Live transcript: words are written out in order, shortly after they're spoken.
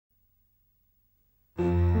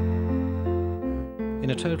In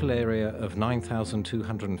a total area of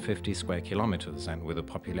 9,250 square kilometers and with a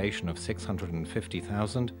population of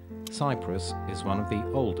 650,000, Cyprus is one of the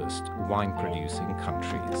oldest wine-producing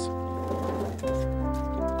countries.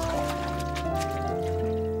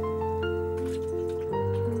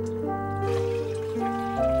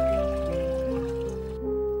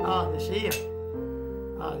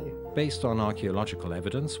 Based on archaeological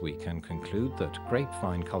evidence, we can conclude that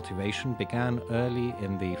grapevine cultivation began early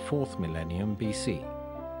in the 4th millennium BC.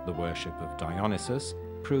 The worship of Dionysus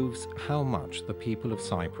proves how much the people of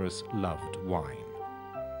Cyprus loved wine.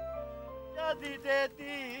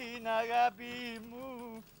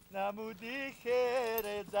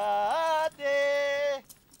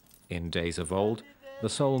 In days of old, the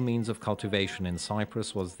sole means of cultivation in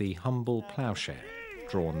Cyprus was the humble ploughshare,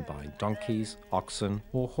 drawn by donkeys, oxen,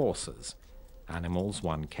 or horses, animals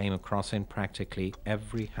one came across in practically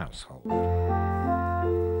every household.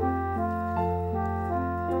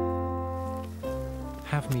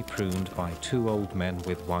 Have me pruned by 2 old men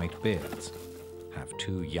with white beards. Have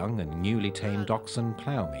 2 young and newly tamed oxen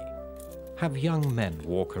plough me. Have young men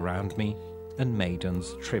walk around me, and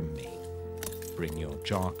maidens trim me. Bring your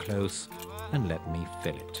jar close, and let me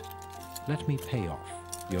fill it. Let me pay off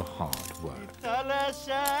your hard work.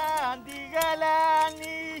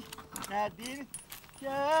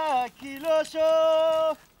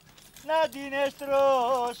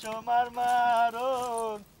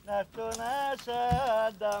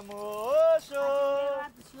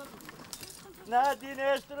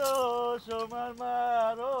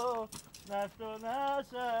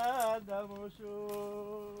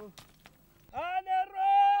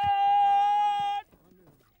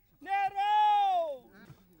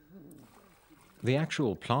 The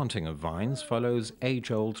actual planting of vines follows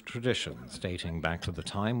age-old traditions dating back to the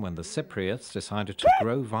time when the Cypriots decided to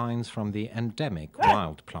grow vines from the endemic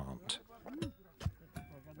wild plant.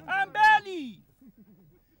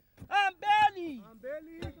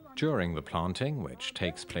 During the planting, which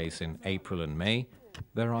takes place in April and May,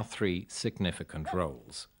 there are 3 significant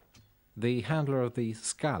roles. The handler of the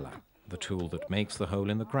scala, the tool that makes the hole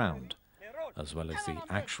in the ground, as well as the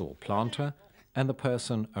actual planter, and the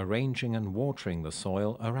person arranging and watering the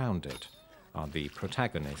soil around it, are the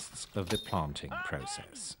protagonists of the planting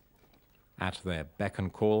process. At their beck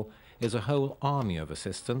and call is a whole army of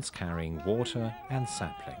assistants carrying water and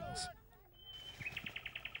saplings.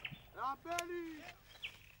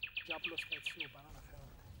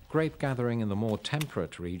 Grape gathering in the more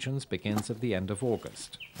temperate regions begins at the end of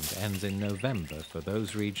August and ends in November for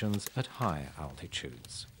those regions at higher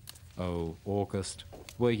altitudes. Oh, August,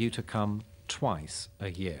 were you to come twice a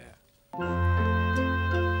year.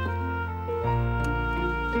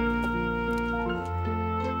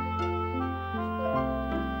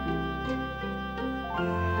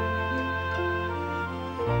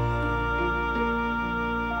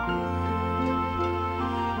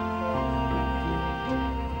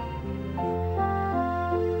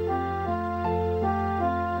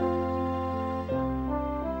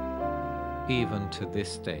 Even to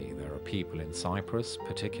this day, there are people in Cyprus,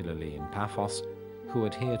 particularly in Paphos, who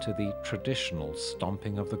adhere to the traditional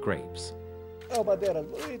stomping of the grapes.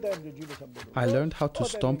 I learned how to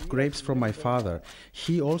stomp grapes from my father.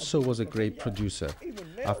 He also was a grape producer.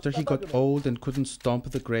 After he got old and couldn't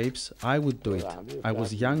stomp the grapes, I would do it. I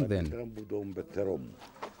was young then.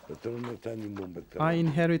 I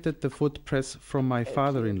inherited the foot press from my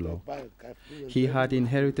father-in-law. He had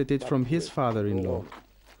inherited it from his father-in-law.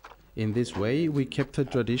 In this way, we kept the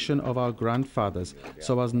tradition of our grandfathers,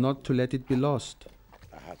 so as not to let it be lost.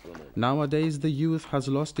 Nowadays, the youth has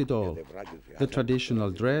lost it all. The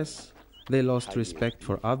traditional dress, they lost respect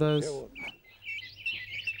for others.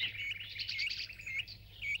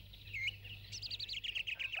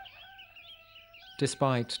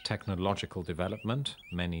 Despite technological development,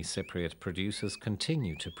 many Cypriot producers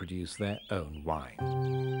continue to produce their own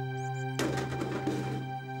wine.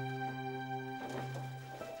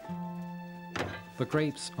 The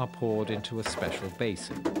grapes are poured into a special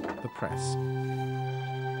basin, the press.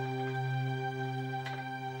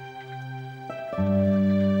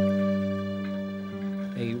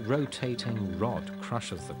 A rotating rod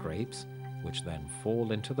crushes the grapes, which then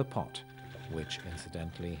fall into the pot, which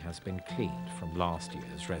incidentally has been cleaned from last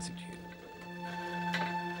year's residue.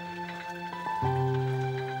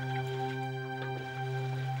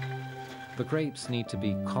 The grapes need to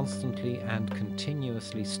be constantly and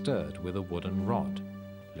continuously stirred with a wooden rod,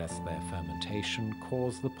 lest their fermentation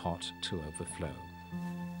cause the pot to overflow.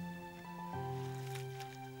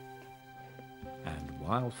 And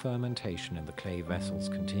while fermentation in the clay vessels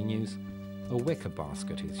continues, a wicker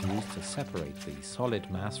basket is used to separate the solid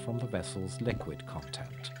mass from the vessel's liquid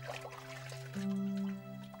content.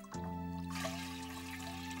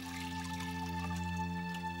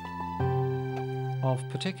 Of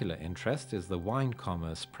particular interest is the wine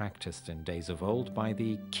commerce practiced in days of old by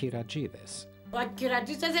the Kiragides.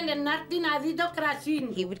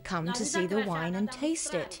 He would come to see the wine and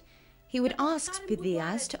taste it. He would ask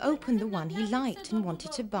Spithias to open the one he liked and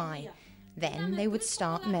wanted to buy. Then they would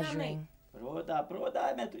start measuring.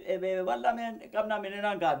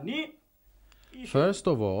 First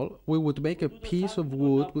of all, we would make a piece of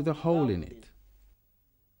wood with a hole in it,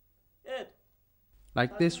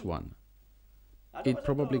 like this one. It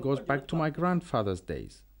probably goes back to my grandfather's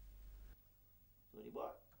days.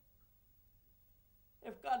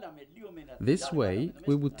 This way,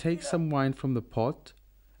 we would take some wine from the pot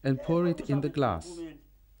and pour it in the glass.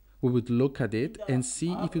 We would look at it and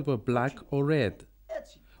see if it were black or red.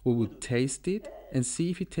 We would taste it and see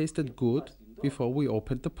if it tasted good before we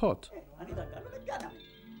opened the pot.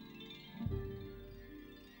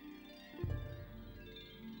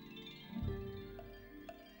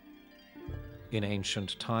 In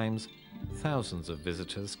ancient times, thousands of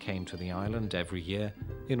visitors came to the island every year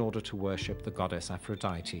in order to worship the goddess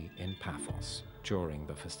Aphrodite in Paphos. During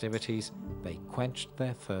the festivities, they quenched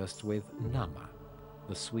their thirst with nama,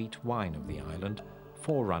 the sweet wine of the island,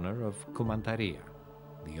 forerunner of Koumandaria,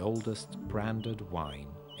 the oldest branded wine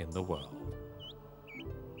in the world.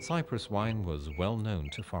 Cyprus wine was well known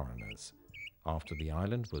to foreigners. After the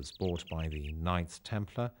island was bought by the Knights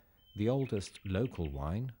Templar, the oldest local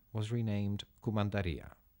wine was renamed Koumandaria.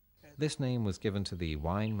 This name was given to the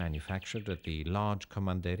wine manufactured at the large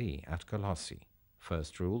commanderie at Colossi,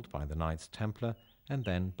 first ruled by the Knights Templar and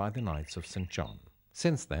then by the Knights of St. John.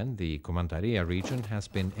 Since then, the Koumandaria region has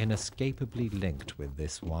been inescapably linked with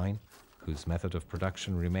this wine, whose method of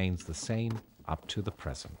production remains the same up to the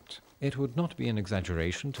present. It would not be an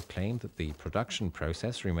exaggeration to claim that the production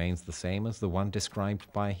process remains the same as the one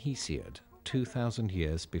described by Hesiod 2,000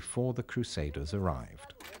 years before the Crusaders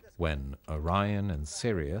arrived. When Orion and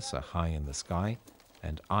Sirius are high in the sky,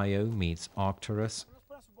 and Io meets Arcturus,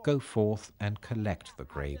 go forth and collect the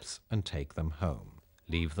grapes and take them home.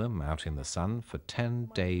 Leave them out in the sun for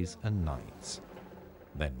 10 days and nights.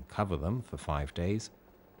 Then cover them for 5 days,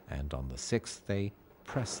 and on the 6th day,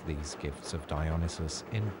 press these gifts of Dionysus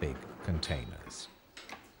in big containers.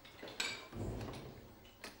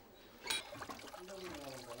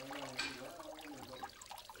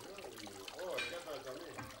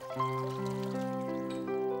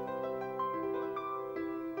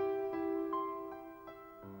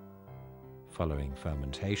 Following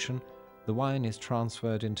fermentation, the wine is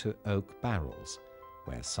transferred into oak barrels,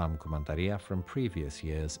 where some Koumandaria from previous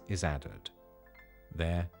years is added.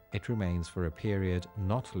 There, it remains for a period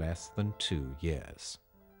not less than 2 years.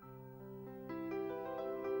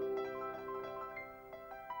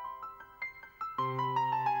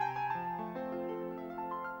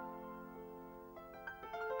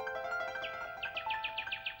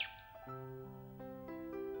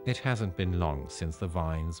 It hasn't been long since the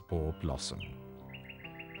vines bore blossom.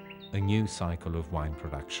 A new cycle of wine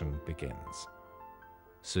production begins.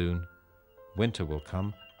 Soon, winter will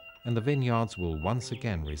come, and the vineyards will once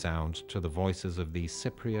again resound to the voices of these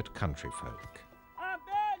Cypriot country folk.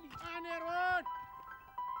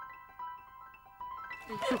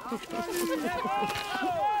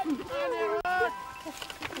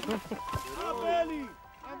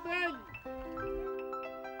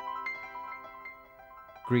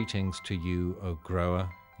 Greetings to you, O grower,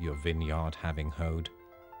 your vineyard having hoed.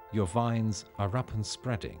 Your vines are up and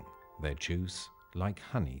spreading, their juice like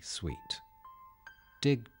honey sweet.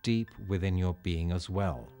 Dig deep within your being as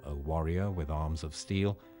well, O warrior with arms of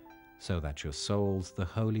steel, so that your souls, the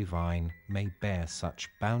holy vine, may bear such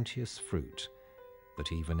bounteous fruit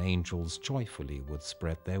that even angels joyfully would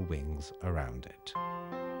spread their wings around it.